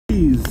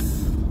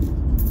boys,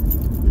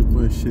 your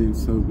boy Shane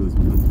Sobers,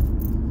 man.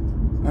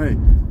 Hey,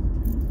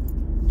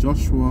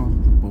 Joshua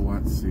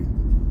Buatsi,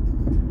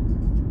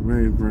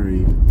 very,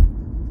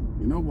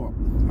 you know what,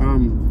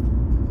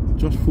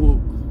 Josh fought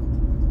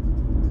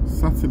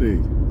Saturday,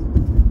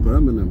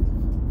 Birmingham,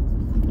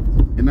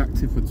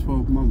 inactive for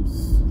 12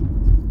 months,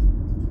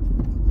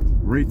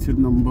 rated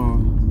number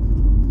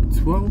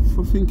 12,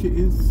 I think it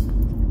is,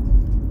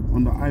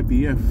 on the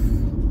IBF.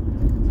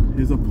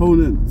 His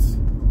opponent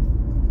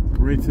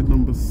rated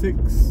number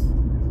 6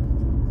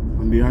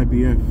 on the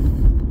IBF.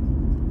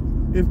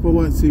 If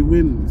Buatsi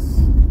wins,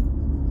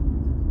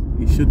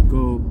 he should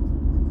go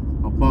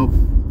above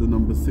the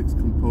number 6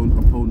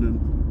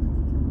 opponent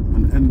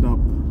and end up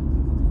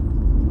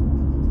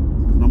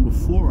number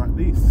 4 at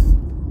least.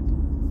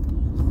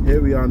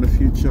 Here we are in the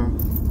future.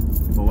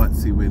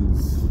 Buatsi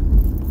wins.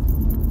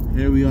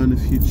 Here we are in the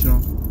future.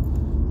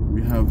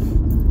 We have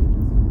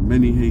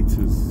many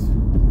haters.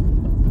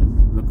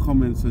 The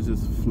comments are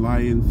just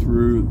flying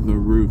through the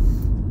roof.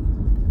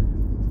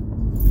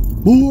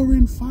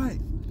 Boring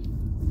fight.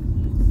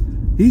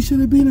 He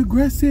should have been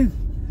aggressive.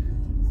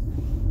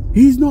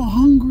 He's not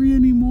hungry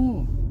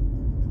anymore.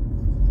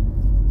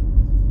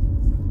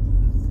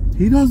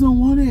 He doesn't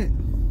want it.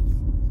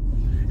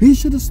 He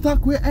should have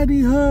stuck with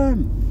Eddie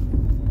Hearn.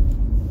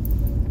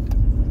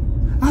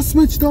 I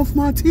switched off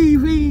my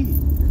TV.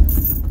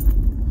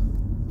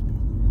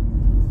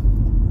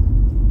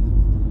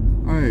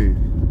 Hey,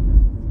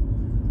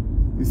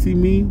 you see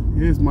me?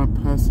 Here's my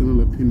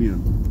personal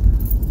opinion.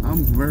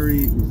 I'm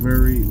very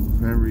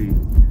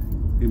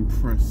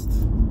impressed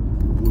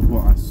with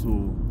what I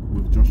saw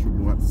with Joshua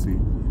Buatsi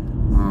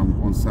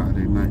on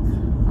Saturday night.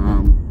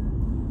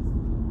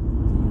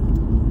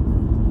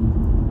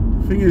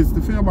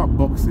 The thing about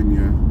boxing,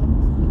 yeah,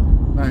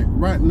 like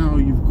right now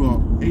you've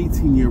got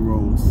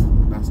 18-year-olds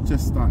that's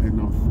just starting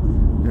off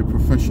their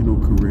professional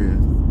career.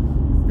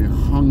 They're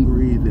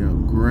hungry, they're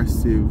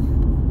aggressive,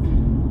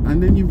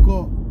 and then you've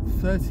got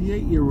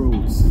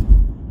 38-year-olds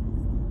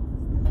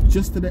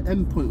just at the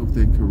end point of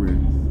their career.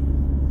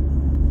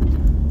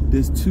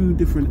 There's two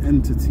different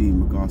entities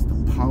in regards to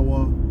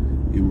power,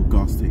 in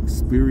regards to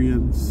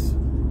experience,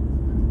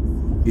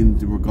 in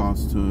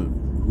regards to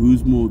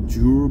who's more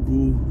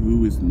durable,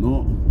 who is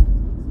not.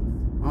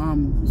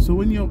 So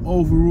when you're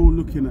overall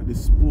looking at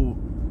this sport,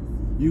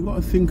 you got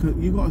to think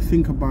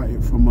about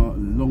it from a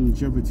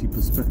longevity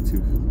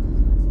perspective.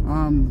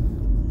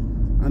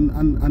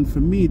 And for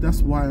me,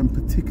 that's why I'm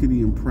particularly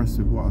impressed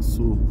with what I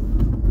saw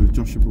with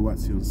Joshua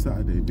Buatsi on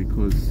Saturday,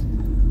 because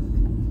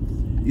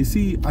you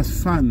see, as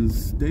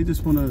fans, they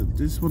just wanna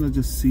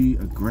see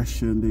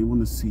aggression. They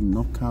want to see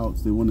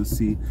knockouts. They want to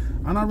see,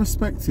 and I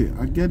respect it.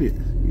 I get it.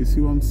 You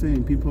see what I'm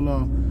saying? People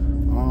are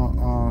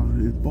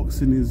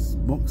boxing is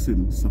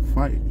boxing. It's a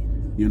fight.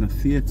 You're in a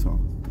theater.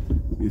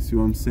 You see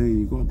what I'm saying?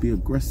 You got to be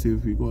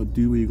aggressive. You got to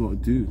do what you got to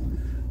do.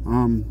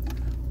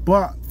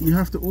 But you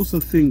have to also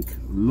think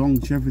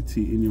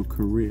longevity in your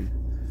career.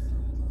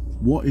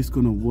 What is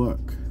gonna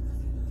work?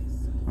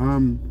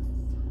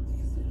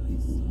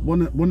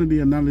 One of the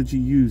analogy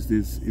used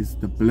is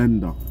the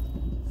blender.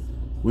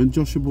 When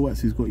Joshua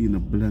Buatsi's got you in a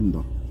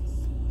blender,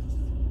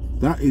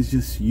 that is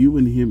just you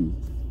and him.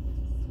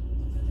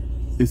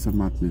 It's a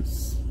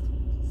madness.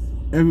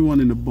 Everyone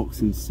in the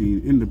boxing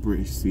scene, in the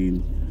British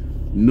scene,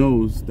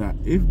 knows that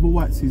if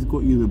Buatsi's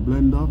got you in a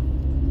blender,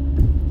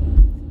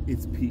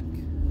 it's peak.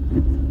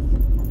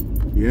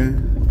 Yeah,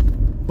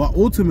 but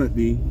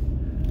ultimately,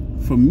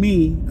 for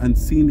me, and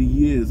seeing the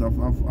years, I've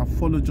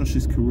followed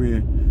Josh's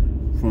career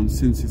from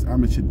since his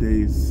amateur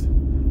days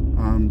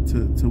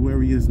to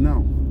where he is now.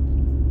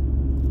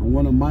 And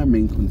one of my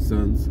main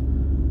concerns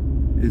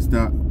is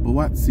that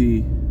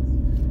Buatsi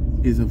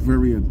is a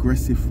very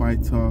aggressive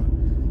fighter.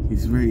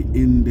 He's very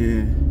in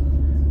there,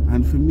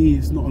 and for me,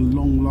 it's not a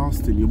long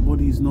lasting. Your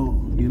body's not,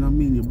 you know what I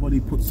mean? Your body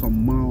puts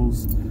on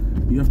miles.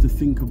 You have to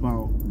think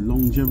about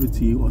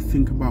longevity. You got to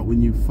think about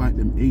when you fight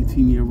them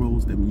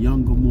 18-year-olds, them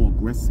younger, more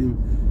aggressive.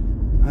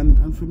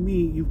 And for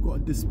me, you've got to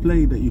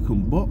display that you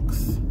can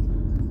box,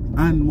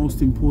 and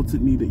most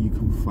importantly, that you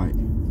can fight.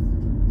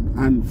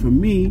 And for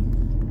me,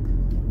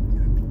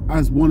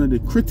 as one of the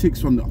critics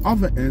from the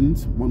other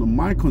end, one of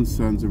my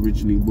concerns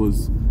originally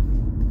was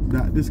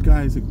that this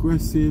guy is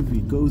aggressive.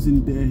 He goes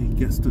in there, he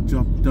gets the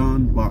job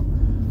done, but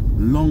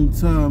long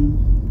term,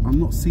 I'm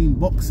not seeing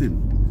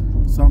boxing.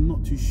 So I'm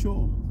not too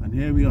sure. And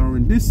here we are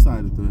on this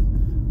side of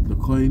the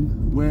coin,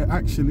 where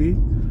actually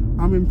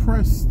I'm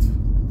impressed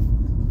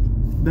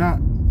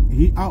that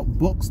he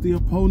outboxed the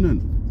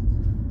opponent.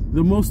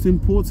 The most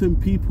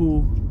important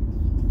people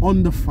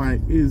in the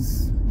fight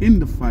is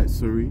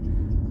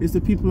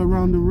the people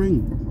around the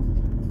ring,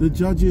 the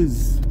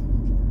judges.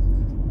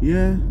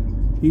 Yeah,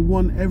 he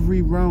won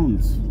every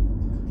round.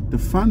 The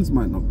fans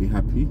might not be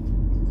happy,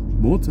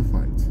 more to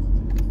fight.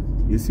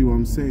 You see what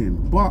I'm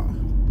saying? But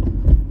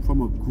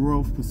from a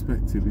growth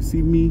perspective, you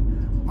see me,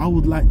 I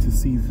would like to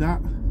see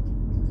that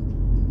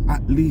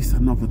at least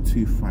another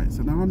 2 fights.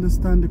 And I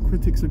understand the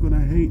critics are going to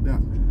hate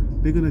that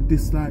They're going to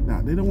dislike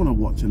that. They don't want to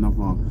watch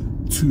another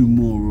 2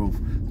 more of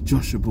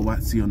Joshua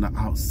Buatsi on the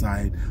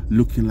outside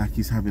looking like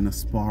he's having a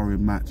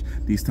sparring match.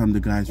 This time the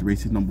guy's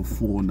rated number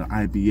 4 on the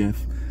IBF.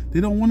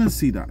 They don't want to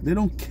see that. They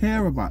don't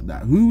care about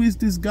that. Who is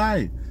this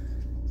guy?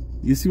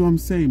 You see what I'm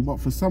saying? But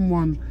for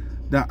someone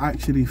that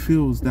actually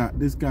feels that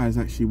this guy is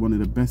actually one of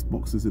the best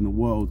boxers in the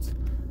world,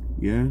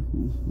 yeah,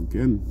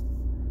 again,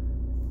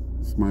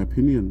 it's my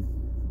opinion.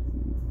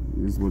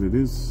 It is what it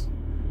is.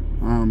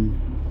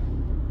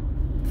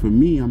 For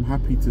me, I'm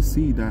happy to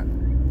see that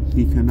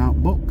he can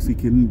outbox. He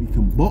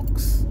can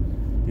box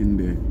in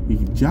there.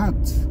 He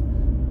jabbed.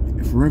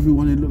 For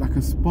everyone, it looked like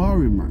a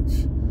sparring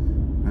match,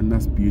 and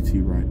that's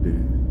beauty right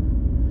there.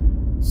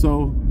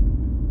 So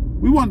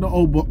we want the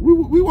old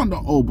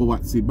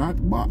Buatsi back,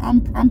 but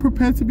I'm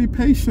prepared to be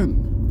patient.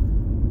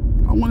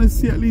 I want to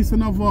see at least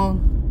another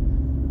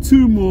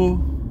 2 more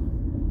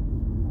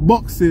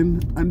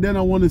boxing, and then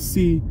I want to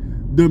see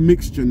the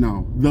mixture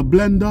now, the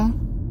blender,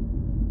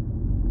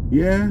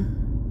 yeah,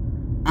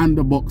 and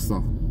the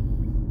boxer.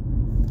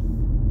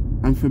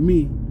 And for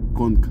me,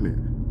 gone clear.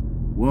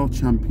 World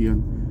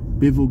champion,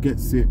 Bivol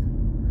gets it,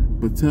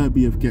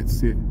 Beterbiev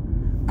gets it,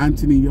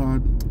 Anthony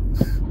Yarde,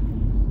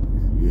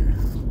 yeah.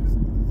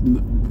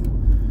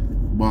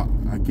 But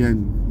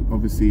again,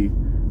 obviously,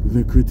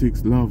 the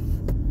critics love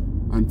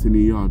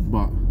Anthony Yarde,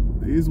 but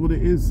it is what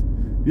it is.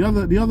 The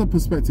other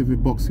perspective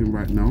with boxing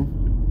right now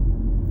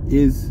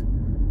is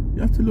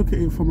you have to look at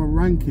it from a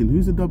ranking.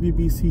 Who's the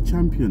WBC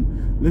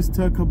champion? Let's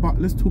talk about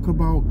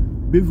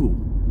Bivol.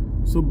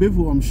 So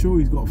Bivol, I'm sure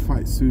he's got a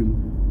fight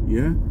soon.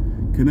 Yeah,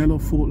 Canelo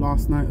fought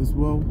last night as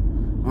well.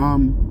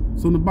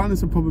 So on the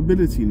balance of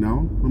probability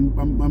now,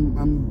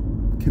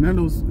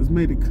 Canelo has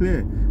made it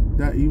clear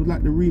that he would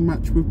like the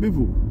rematch with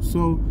Bivol.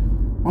 So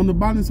on the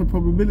balance of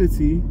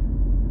probability,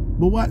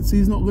 Buatsi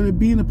is not going to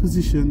be in a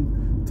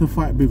position to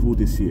fight Bivol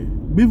this year.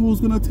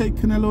 Bivol's going to take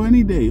Canelo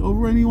any day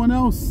over anyone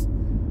else.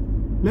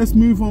 Let's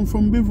move on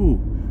from Bivol.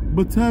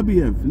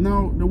 Beterbiev.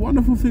 Now, the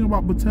wonderful thing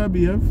about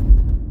Beterbiev,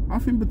 I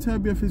think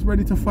Beterbiev is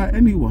ready to fight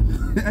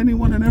anyone,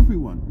 anyone and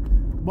everyone.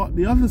 But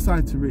the other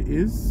side to it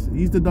is,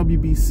 he's the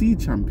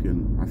WBC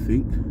champion, I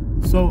think.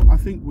 So I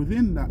think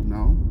within that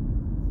now,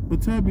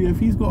 Beterbiev,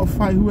 he's got to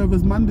fight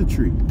whoever's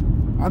mandatory.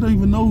 I don't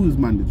even know who's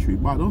mandatory,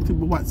 but I don't think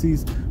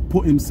Buatsi's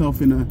put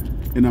himself in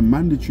a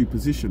mandatory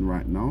position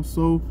right now.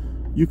 So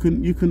you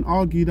can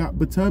argue that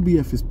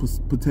Beterbiev is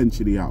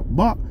potentially out.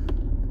 But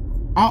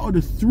out of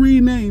the 3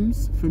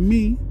 names, for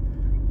me,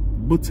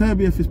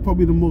 Beterbiev is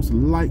probably the most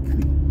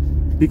likely,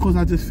 because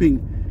I just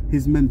think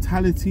his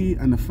mentality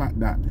and the fact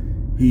that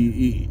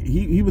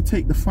he would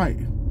take the fight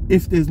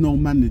if there's no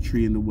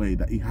mandatory in the way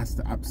that he has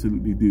to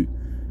absolutely do.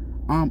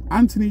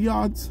 Anthony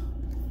Yarde,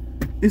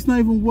 it's not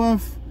even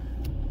worth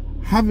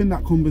having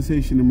that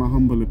conversation in my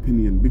humble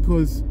opinion,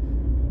 because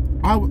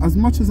as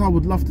much as I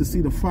would love to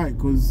see the fight,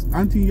 because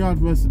Anthony Yarde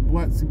versus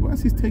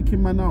Buatsi's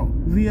taking man out.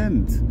 The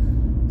end.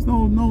 It's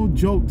no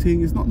joke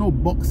thing. It's not no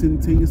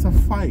boxing thing. It's a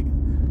fight.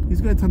 He's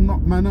going to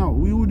knock man out.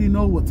 We already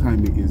know what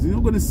time it is. You're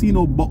not going to see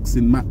no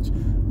boxing match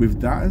with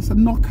that. It's a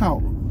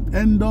knockout.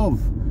 End of.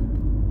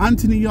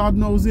 Anthony Yarde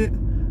knows it.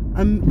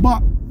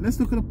 But let's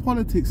look at the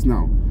politics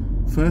now.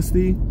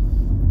 Firstly,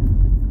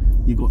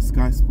 you got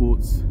Sky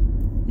Sports,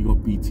 you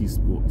got BT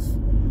Sports.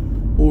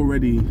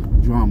 Already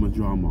drama.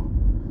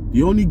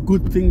 The only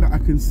good thing that I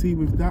can see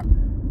with that,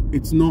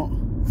 it's not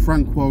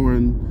Frank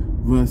Warren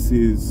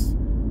versus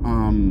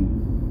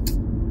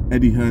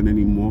Eddie Hearn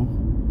anymore.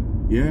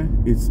 Yeah,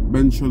 it's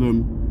Ben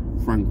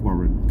Shalom, Frank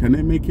Warren. Can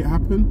they make it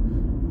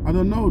happen? I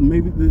don't know.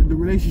 Maybe the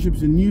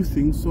relationship's a new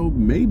thing, so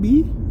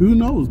maybe, who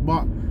knows?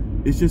 But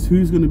it's just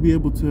who's going to be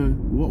able to,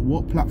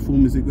 what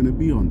platform is it going to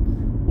be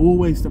on?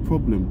 Always the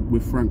problem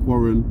with Frank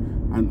Warren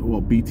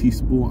and BT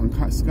Sport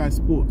and Sky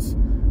Sports.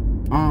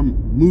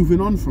 Moving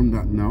on from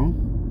that now,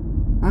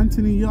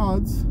 Anthony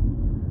Yarde,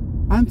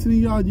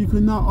 you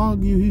can now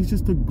argue he's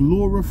just a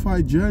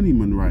glorified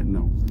journeyman right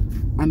now,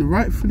 and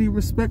rightfully,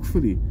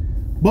 respectfully.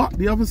 But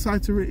the other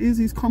side to it is,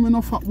 he's coming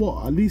off at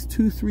what, at least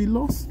 2-3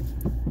 loss.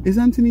 Is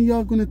Anthony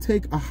Yarde going to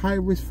take a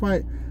high-risk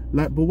fight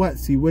like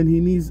Buatsi when he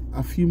needs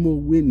a few more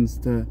wins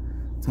to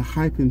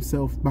hype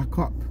himself back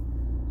up?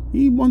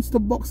 He wants to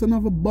box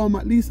another bomb,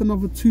 at least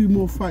another 2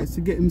 more fights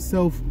to get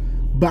himself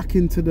back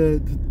into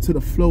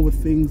the flow of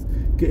things,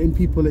 getting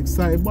people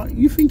excited. But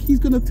you think he's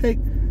going to take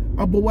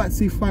a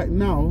Buatsi fight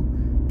now,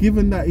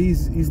 given that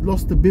he's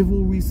lost to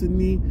Bivol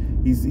recently?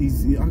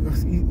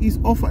 He's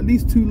off at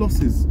least 2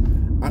 losses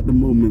at the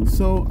moment.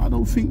 So I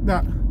don't think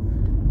that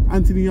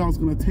Anthony Yarde's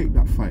going to take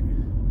that fight.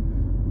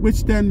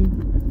 Which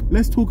then,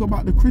 let's talk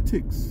about the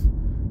critics.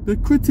 The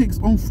critics,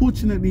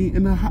 unfortunately,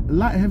 in the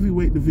light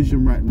heavyweight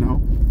division right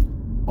now,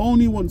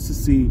 only wants to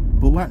see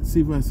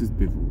Buatsi versus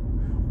Bivol,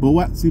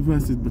 Buatsi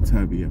versus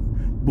Beterbiev,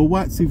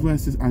 Buatsi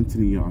versus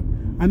Anthony Yarde.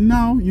 And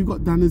now you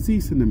got Dan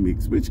Aziz in the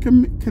mix, which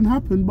can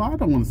happen, but I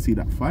don't want to see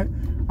that fight.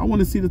 I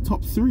want to see the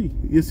top 3.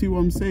 You see what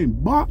I'm saying?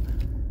 But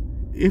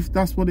if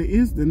that's what it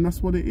is, then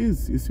that's what it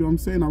is. You see what I'm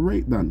saying? I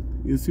rate that.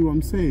 You see what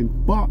I'm saying?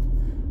 But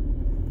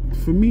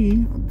for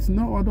me,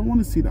 no, I don't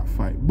want to see that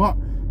fight. But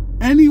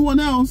anyone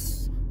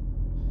else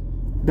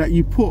that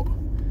you put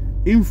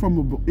in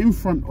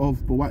front of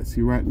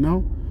Buatsi right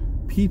now,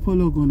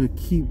 people are gonna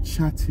keep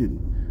chatting.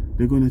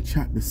 They're gonna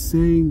chat the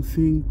same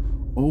thing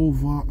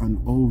over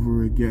and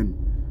over again.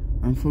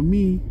 And for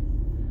me,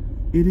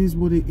 it is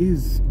what it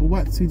is.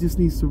 Buatsi just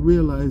needs to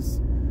realize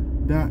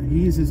that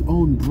he is his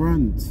own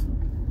brand.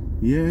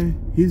 Yeah,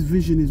 his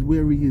vision is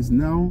where he is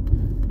now.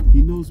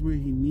 He knows where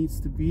he needs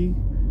to be.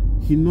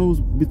 He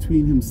knows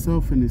between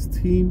himself and his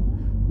team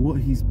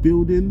what he's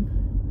building,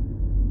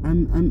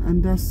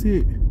 and that's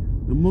it.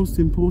 The most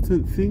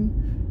important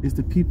thing is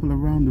the people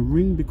around the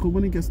ring, because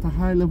when it gets to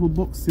high level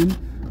boxing,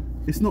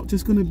 it's not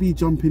just going to be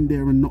jump in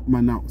there and knock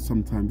man out.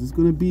 Sometimes it's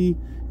going to be,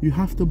 you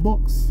have to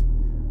box,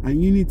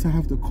 and you need to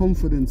have the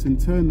confidence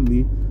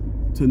internally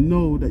to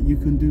know that you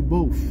can do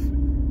both.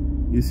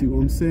 You see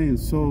what I'm saying?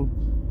 So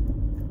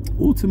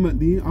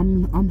ultimately,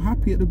 I'm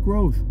happy at the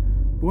growth.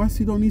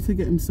 Buatsi don't need to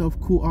get himself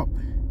caught up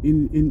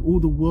in all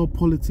the world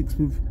politics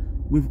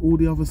with all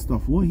the other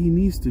stuff. What he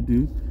needs to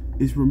do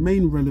is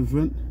remain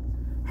relevant,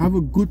 have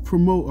a good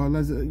promoter.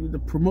 The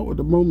promoter at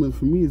the moment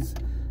for me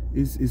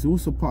is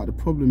also part of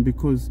the problem,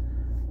 because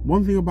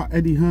one thing about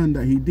Eddie Hearn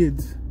that he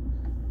did,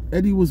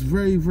 Eddie was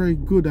very, very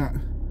good at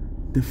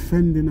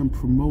defending and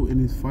promoting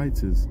his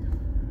fighters.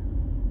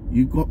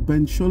 You got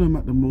Ben Sholem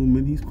at the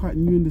moment. He's quite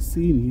new in the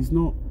scene. He's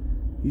not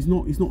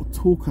a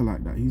talker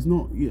like that. He's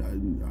not.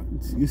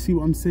 You see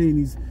what I'm saying?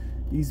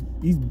 He's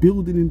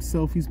building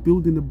himself. He's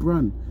building a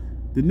brand.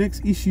 The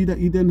next issue that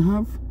you then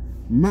have,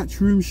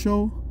 Matchroom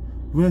show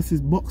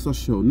versus Boxer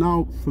show.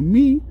 Now, for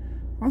me,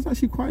 I was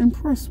actually quite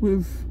impressed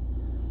with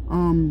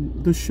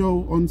the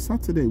show on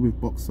Saturday with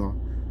Boxer.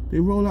 They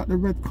roll out the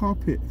red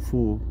carpet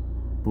for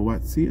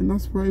Buatsi, and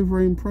that's very,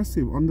 very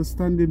impressive.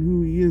 Understanding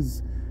who he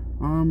is,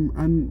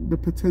 and the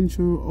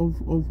potential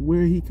of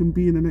where he can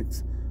be in the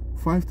next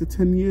 5 to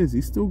 10 years.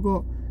 He's still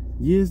got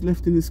years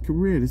left in his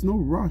career. There's no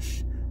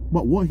rush,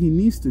 but what he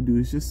needs to do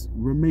is just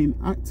remain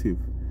active.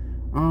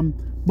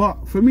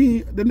 But for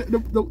me,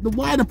 the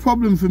wider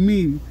problem for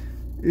me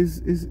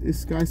is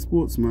Sky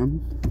Sports,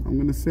 man. I'm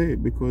gonna say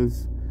it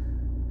because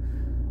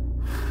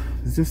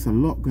there's just a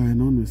lot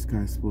going on with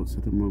Sky Sports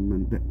at the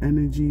moment. The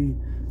energy,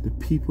 the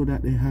people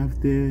that they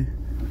have there,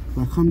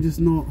 like, I'm just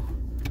not.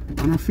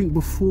 And I think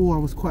before I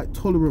was quite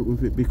tolerant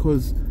with it,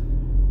 because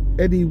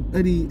Eddie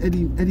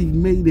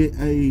made it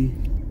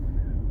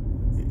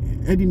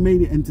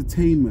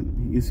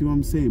entertainment. You see what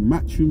I'm saying?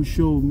 Matchroom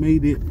show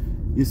made it.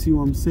 You see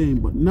what I'm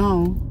saying? But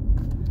now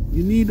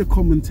you need the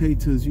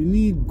commentators. You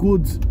need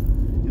good.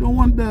 You don't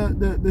want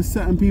the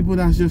certain people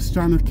that's just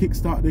trying to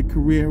kickstart their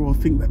career or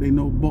think that they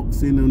know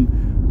boxing,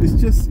 and it's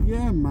just,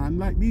 yeah, man.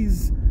 Like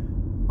these,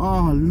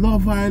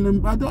 Love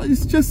Island.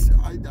 It's just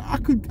I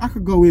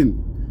could go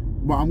in,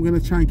 but I'm gonna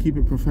try and keep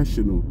it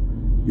professional.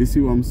 You see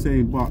what I'm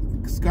saying? But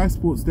Sky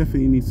Sports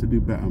definitely needs to do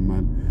better,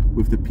 man,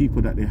 with the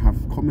people that they have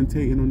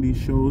commentating on these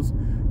shows,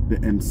 the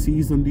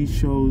MCs on these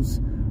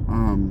shows,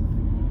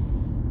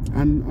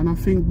 and I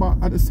think,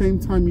 but at the same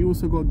time, you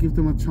also got to give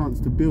them a chance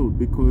to build,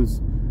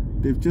 because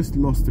they've just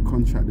lost the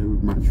contract there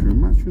with Matchroom.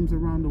 Matchroom's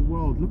around the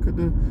world. Look at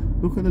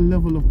the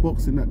level of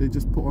boxing that they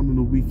just put on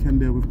the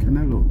weekend there with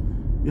Canelo.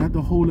 You had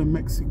the whole of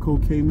Mexico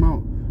came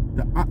out,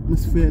 the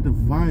atmosphere, the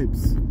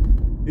vibes.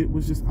 It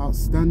was just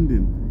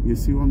outstanding. You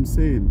see what I'm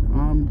saying?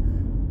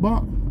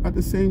 But at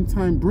the same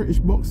time, British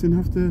boxing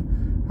have to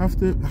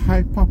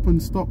hype up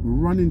and stop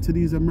running to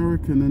these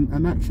American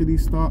and actually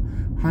start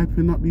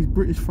hyping up these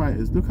British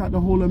fighters. Look at the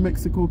whole of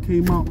Mexico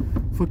came out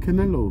for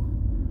Canelo,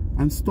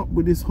 and stop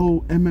with this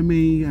whole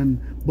MMA and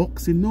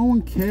boxing. No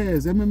one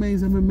cares. MMA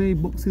is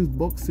MMA, boxing is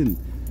boxing.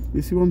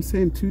 You see what I'm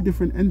saying? Two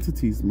different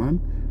entities, man.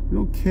 We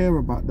don't care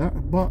about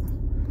that. But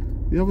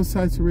the other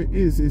side to it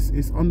is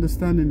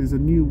understanding is a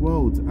new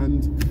world.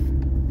 And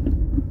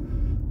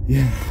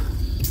yeah,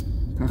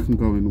 I can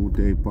go in all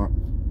day, but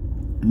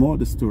more of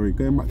the story,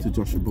 going back to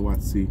Joshua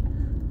Buatsi,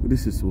 what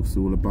this is also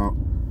all about.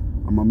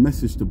 And my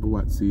message to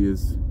Buatsi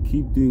is,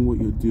 keep doing what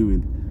you're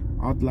doing.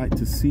 I'd like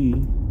to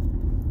see,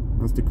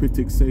 as the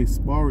critics say,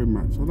 sparring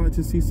match. I'd like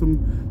to see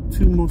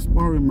two more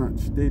sparring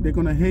match. They're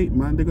gonna hate,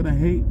 man. They're gonna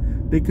hate.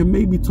 They can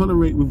maybe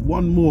tolerate with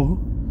one more.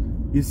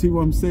 You see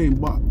what I'm saying?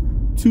 But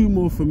 2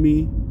 more for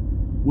me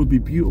would be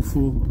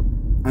beautiful.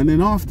 And then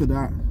after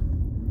that,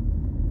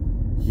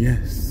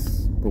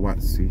 yes,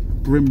 Buatsi,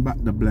 bring back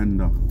the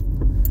blender.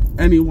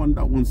 Anyone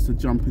that wants to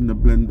jump in the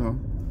blender,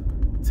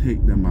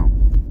 take them out.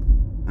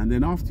 And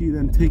then after you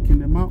then taking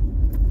them out,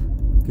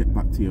 get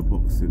back to your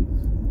boxing.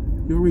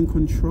 You're in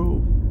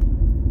control.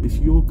 It's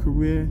your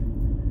career,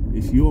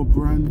 it's your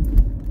brand,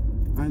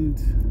 and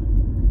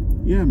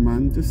yeah,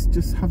 man,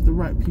 just have the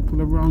right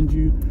people around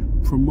you,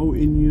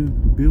 promoting you,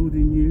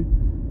 building you,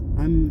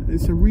 and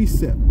it's a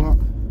reset. But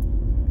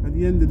at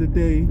the end of the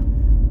day,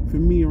 for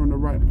me, you're on the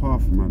right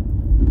path, man,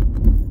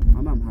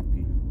 and I'm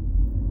happy.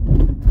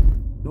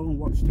 Don't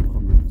watch the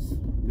comments.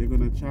 They're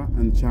gonna chat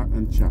and chat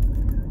and chat.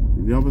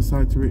 The other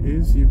side to it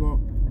is, you got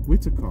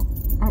Whitaker.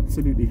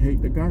 Absolutely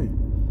hate the guy.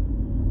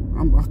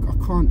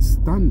 I can't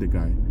stand the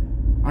guy.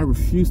 I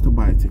refuse to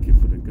buy a ticket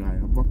for the guy.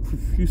 I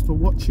refuse to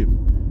watch him.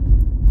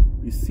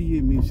 You see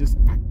him, he's just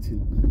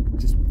acting,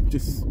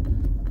 just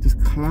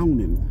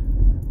clowning.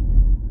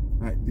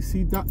 Like, you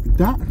see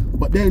that,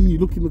 but then you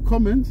look in the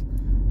comments,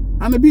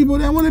 and the people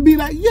there want to be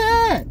like,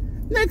 yeah,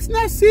 next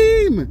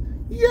Nassim,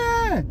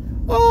 yeah,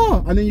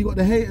 oh, and then you got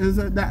the haters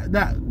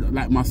that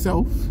like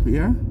myself,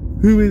 yeah,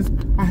 who is,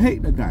 I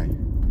hate the guy.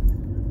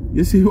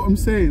 You see what I'm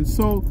saying?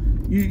 So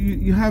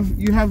you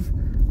have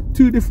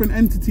two different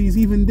entities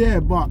even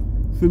there. But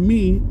for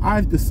me,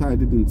 I've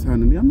decided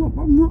internally, I'm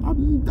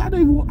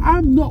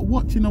not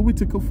watching a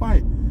Whittaker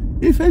fight.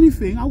 If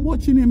anything, I'm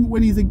watching him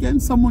when he's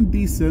against someone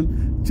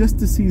decent, just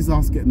to see his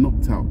ass get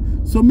knocked out.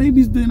 So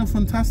maybe he's doing a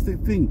fantastic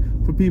thing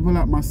for people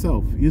like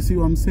myself. You see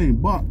what I'm saying?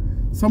 But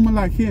someone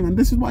like him, and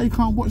this is why you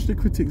can't watch the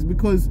critics,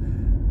 because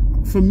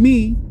for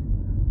me,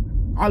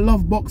 I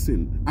love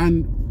boxing,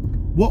 and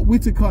what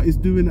Whittaker is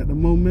doing at the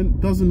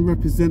moment doesn't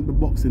represent the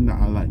boxing that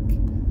I like.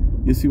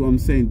 You see what I'm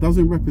saying?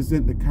 Doesn't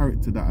represent the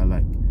character that I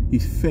like.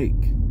 He's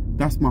fake.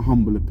 That's my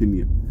humble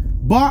opinion.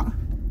 But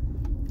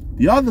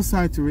the other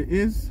side to it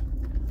is,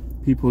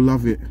 people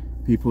love it.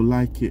 People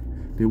like it.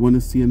 They want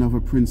to see another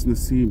Prince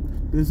Nassim.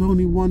 There's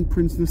only one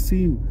Prince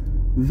Nassim.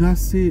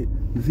 That's it.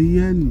 The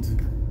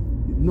end.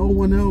 No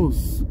one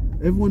else.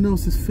 Everyone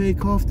else is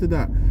fake after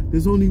that.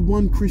 There's only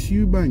one Chris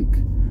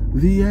Eubank.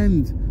 The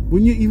end.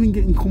 When you're even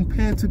getting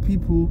compared to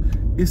people,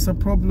 it's a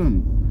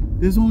problem.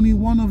 There's only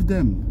one of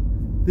them.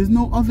 There's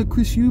no other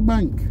Chris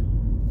Eubank.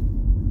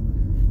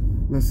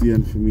 That's the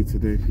end for me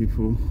today,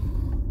 people.